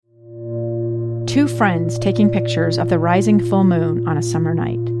Two friends taking pictures of the rising full moon on a summer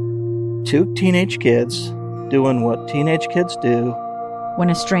night. Two teenage kids doing what teenage kids do. When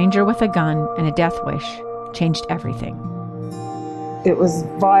a stranger with a gun and a death wish changed everything. It was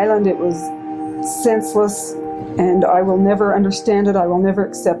violent, it was senseless, and I will never understand it, I will never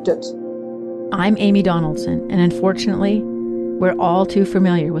accept it. I'm Amy Donaldson, and unfortunately, we're all too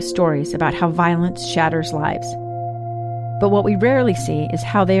familiar with stories about how violence shatters lives. But what we rarely see is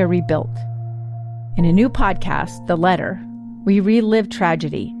how they are rebuilt. In a new podcast, The Letter, we relive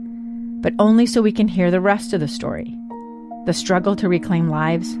tragedy, but only so we can hear the rest of the story. The struggle to reclaim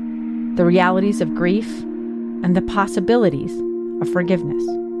lives, the realities of grief, and the possibilities of forgiveness.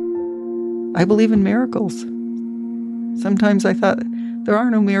 I believe in miracles. Sometimes I thought, there are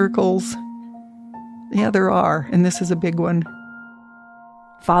no miracles. Yeah, there are, and this is a big one.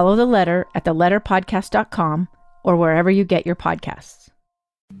 Follow The Letter at theletterpodcast.com or wherever you get your podcasts.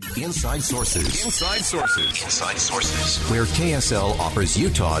 Inside Sources. Where KSL offers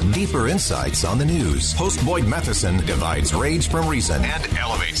Utah deeper insights on the news. Host Boyd Matheson divides rage from reason and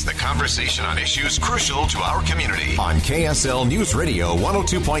elevates the conversation on issues crucial to our community. On KSL News Radio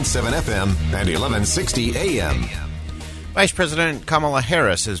 102.7 FM and 1160 AM. Vice President Kamala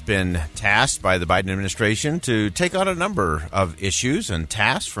Harris has been tasked by the Biden administration to take on a number of issues and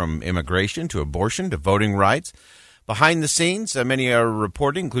tasks, from immigration to abortion to voting rights. Behind the scenes, many are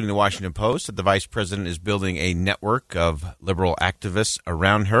reporting, including the Washington Post, that the vice president is building a network of liberal activists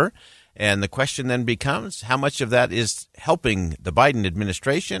around her. And the question then becomes, how much of that is helping the Biden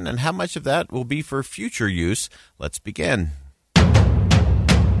administration and how much of that will be for future use? Let's begin.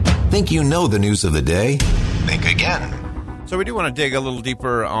 Think you know the news of the day? Think again. So we do want to dig a little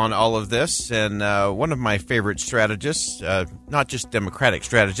deeper on all of this, and one of my favorite strategists, not just Democratic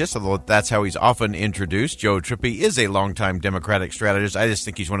strategists, although that's how he's often introduced, Joe Trippi, is a longtime Democratic strategist. I just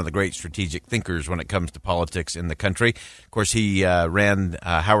think he's one of the great strategic thinkers when it comes to politics in the country. Of course, he ran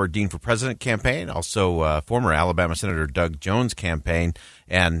Howard Dean for President campaign, also former Alabama Senator Doug Jones campaign,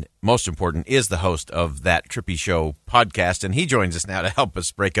 and most important, is the host of That Trippi Show podcast, and he joins us now to help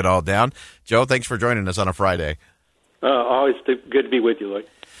us break it all down. Joe, thanks for joining us on a Friday. Always good to be with you, Lloyd.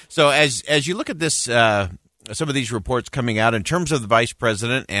 So as you look at this, some of these reports coming out in terms of the vice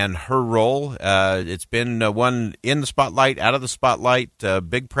president and her role, it's been one in the spotlight, out of the spotlight,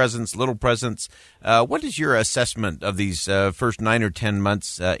 big presence, little presence. What is your assessment of these first 9 or 10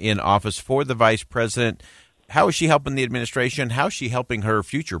 months in office for the vice president? How is she helping the administration? How is she helping her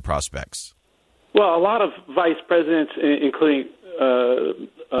future prospects? Well, a lot of vice presidents, including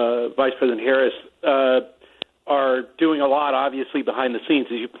Vice President Harris, are doing a lot, obviously, behind the scenes,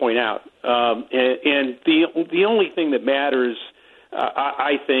 as you point out. And the only thing that matters,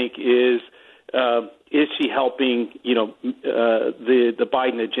 I think, is she helping, the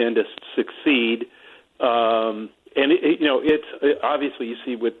Biden agenda succeed? It's obviously, you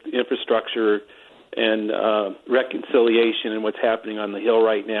see with infrastructure and reconciliation and what's happening on the Hill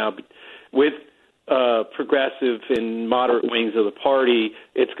right now, but with progressive and moderate wings of the party,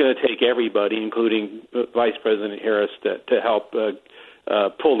 it's going to take everybody, including Vice President Harris, to help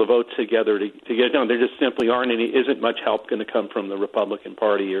pull the votes together to get it done. There just simply isn't much help going to come from the Republican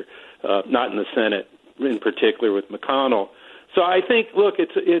Party, or not in the Senate, in particular with McConnell. So I think, look,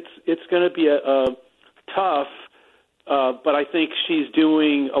 it's going to be a tough, but I think she's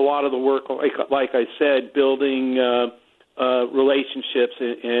doing a lot of the work, like I said, building relationships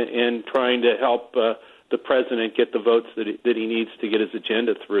and trying to help the president get the votes that he needs to get his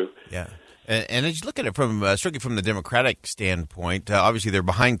agenda through. Yeah. And as you look at it from strictly from the Democratic standpoint, obviously they're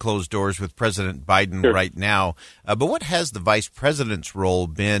behind closed doors with President Biden right now. But what has the vice president's role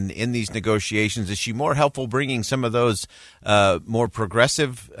been in these negotiations? Is she more helpful bringing some of those more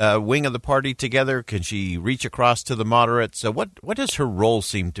progressive wing of the party together? Can she reach across to the moderates? What does her role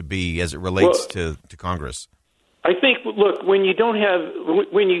seem to be as it relates to Congress? I think, look, when you don't have,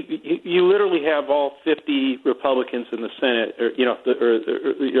 when you literally have all 50 Republicans in the Senate, or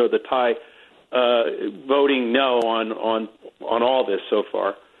the tie voting no on all this so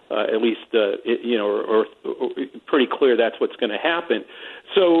far, at least or pretty clear that's what's going to happen.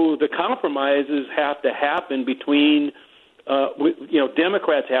 So the compromises have to happen between,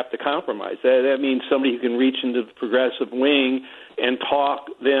 Democrats have to compromise. That means somebody who can reach into the progressive wing and talk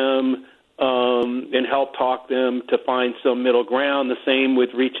them. And help talk them to find some middle ground. The same with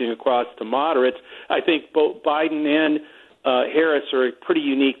reaching across to moderates. I think both Biden and Harris are a pretty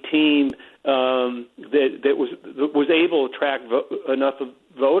unique team that was able to attract enough of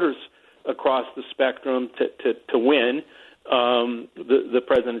voters across the spectrum to win the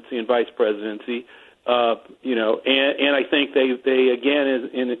presidency and vice presidency. And I think they again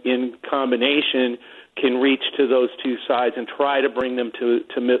in combination can reach to those two sides and try to bring them to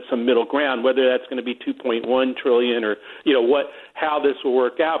some middle ground, whether that's going to be $2.1 trillion or how this will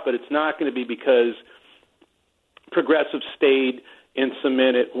work out. But it's not going to be because progressives stayed in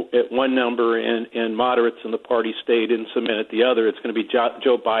cement at one number and moderates in the party stayed in cement at the other. It's going to be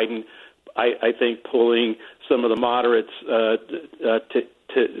Joe Biden, I think, pulling some of the moderates to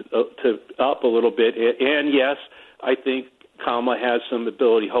up a little bit. And yes, I think Kamala has some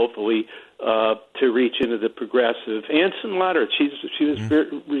ability, hopefully, to reach into the progressive and some moderates. She was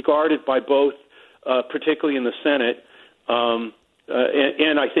regarded by both, particularly in the Senate,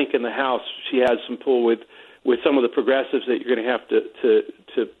 and I think in the House she has some pull with some of the progressives that you're going to have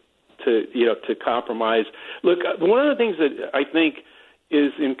to compromise. Look, one of the things that I think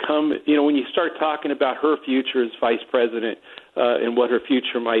is incumbent, when you start talking about her future as vice president and what her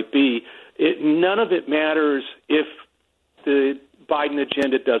future might be, none of it matters if the Biden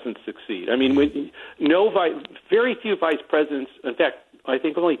agenda doesn't succeed. I mean, very few vice presidents, in fact, I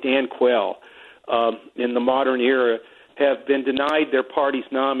think only Dan Quayle in the modern era, have been denied their party's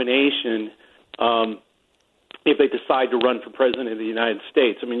nomination if they decide to run for president of the United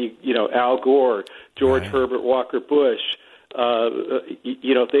States. I mean, Al Gore, George Herbert Walker Bush, Walter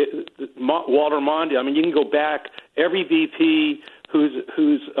Mondale. I mean, you can go back. Every VP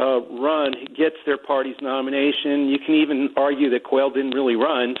who's run gets their party's nomination. You can even argue that Quayle didn't really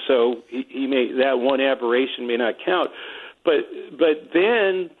run, so he may, that one aberration may not count. But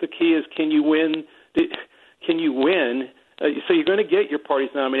then the key is, can you win? So you're going to get your party's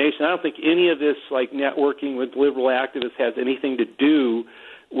nomination. I don't think any of this, like networking with liberal activists, has anything to do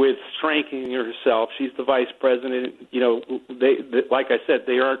with strengthening herself. She's the vice president. Like I said,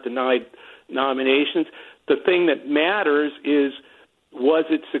 they aren't denied nominations. The thing that matters is, was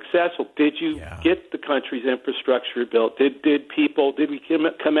it successful? Did you get the country's infrastructure built? Did we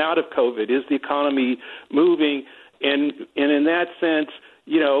come out of COVID? Is the economy moving? And in that sense,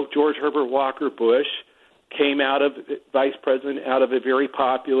 George Herbert Walker Bush came out of vice president out of a very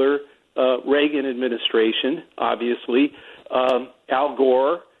popular Reagan administration, obviously. Al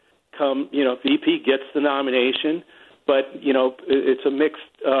Gore, VP gets the nomination, but it's a mixed,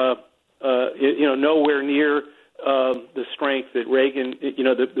 nowhere near the strength that Reagan,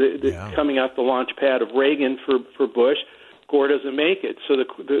 coming out the launch pad of Reagan for Bush. Gore doesn't make it. So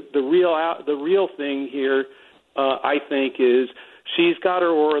the real thing here, I think, is she's got her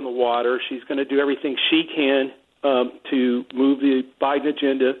oar in the water. She's going to do everything she can to move the Biden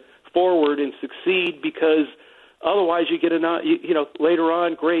agenda forward and succeed, because otherwise you get later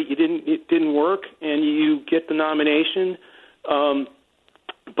on, great, it didn't work and you get the nomination,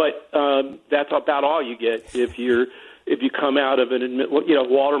 but that's about all you get if you come out of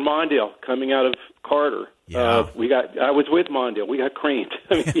Walter Mondale coming out of Carter. I was with Mondale. We got creamed.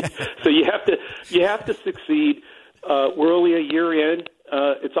 I mean, so you have to succeed. We're only a year in.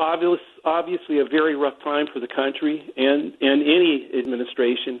 It's obviously a very rough time for the country, and any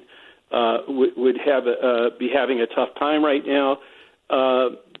administration would be having a tough time right now.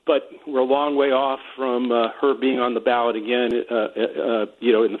 But we're a long way off from her being on the ballot again,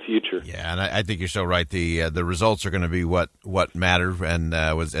 in the future. Yeah, and I think you're so right. The results are going to be what matter. And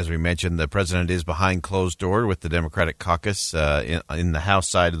as we mentioned, the president is behind closed door with the Democratic caucus in the House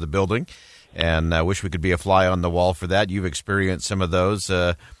side of the building. And I wish we could be a fly on the wall for that. You've experienced some of those.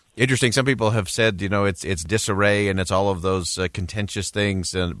 Interesting. Some people have said, it's disarray and it's all of those contentious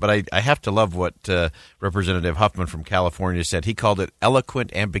things. But I have to love what Representative Huffman from California said. He called it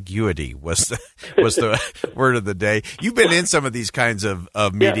eloquent ambiguity was the word of the day. You've been in some of these kinds of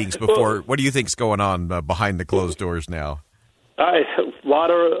meetings before. What do you think's going on behind the closed doors now? A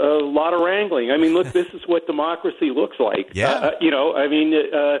lot of wrangling. I mean, look, this is what democracy looks like. Yeah. You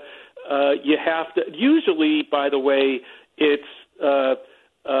have to. Usually, by the way, it's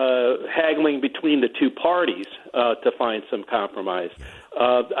haggling between the two parties to find some compromise.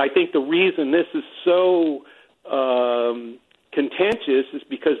 I think the reason this is so contentious is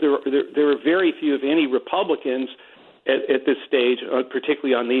because there are very few, if any, Republicans at this stage,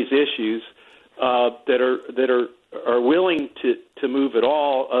 particularly on these issues, that are willing to move at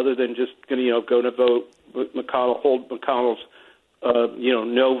all, other than just go to vote McConnell, hold McConnell's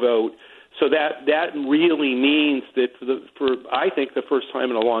no vote. So that really means that for I think the first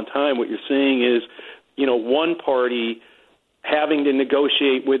time in a long time, what you're seeing is, one party having to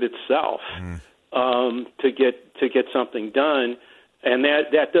negotiate with itself to get something done, and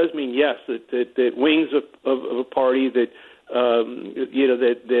that does mean, yes, that wings of a party that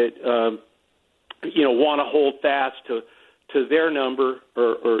want to hold fast to their number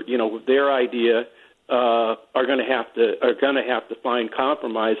or their idea, are going to have to find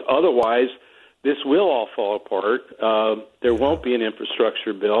compromise. Otherwise, this will all fall apart. There won't be an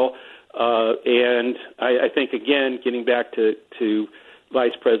infrastructure bill, and I think, again, getting back to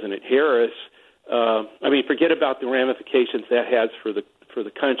Vice President Harris, forget about the ramifications that has for the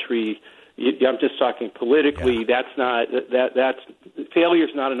country. I'm just talking politically. Yeah. That's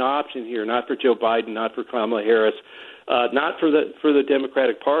failure's not an option here. Not for Joe Biden, not for Kamala Harris, not for the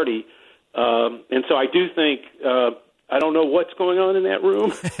Democratic Party. And so I do think I don't know what's going on in that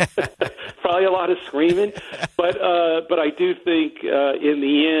room. Probably a lot of screaming, but I do think in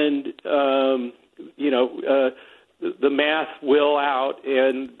the end, the math will out,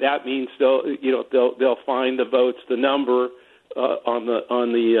 and that means they'll find the votes, the number on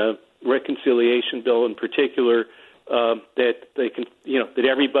the reconciliation bill in particular, that they can, that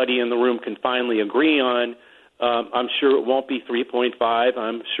everybody in the room can finally agree on. I'm sure it won't be 3.5.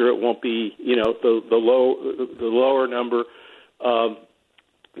 I'm sure it won't be, the lower number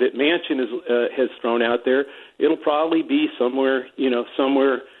that Manchin has thrown out there. It'll probably be somewhere in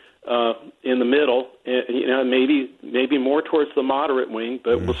the middle, maybe more towards the moderate wing,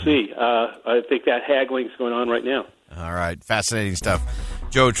 but we'll see. I think that haggling's going on right now. All right. Fascinating stuff.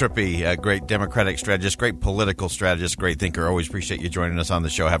 Joe Trippi, a great Democratic strategist, great political strategist, great thinker. Always appreciate you joining us on the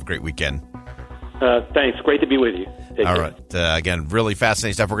show. Have a great weekend. Thanks. Great to be with you. Take all care. Right. Again, really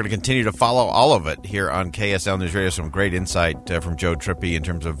fascinating stuff. We're going to continue to follow all of it here on KSL News Radio. Some great insight from Joe Trippi in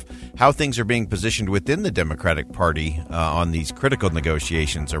terms of how things are being positioned within the Democratic Party on these critical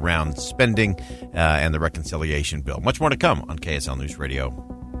negotiations around spending and the reconciliation bill. Much more to come on KSL News Radio.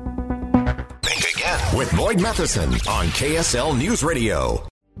 Think Again with Boyd Matheson on KSL News Radio.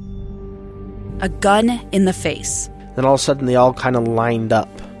 A gun in the face. Then all of a sudden they all kind of lined up.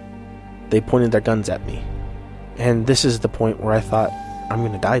 They pointed their guns at me. And this is the point where I thought, I'm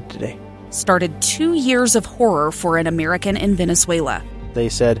going to die today. Started 2 years of horror for an American in Venezuela. They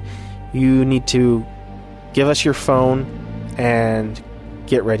said, you need to give us your phone and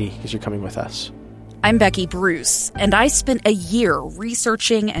get ready because you're coming with us. I'm Becky Bruce, and I spent a year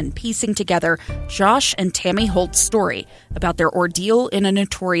researching and piecing together Josh and Tammy Holt's story about their ordeal in a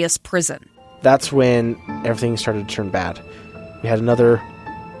notorious prison. That's when everything started to turn bad. We had another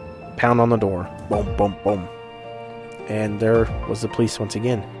pound on the door. Boom, boom, boom. And there was the police once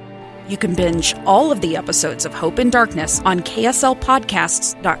again. You can binge all of the episodes of Hope in Darkness on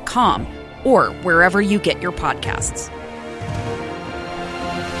KSLPodcasts.com or wherever you get your podcasts.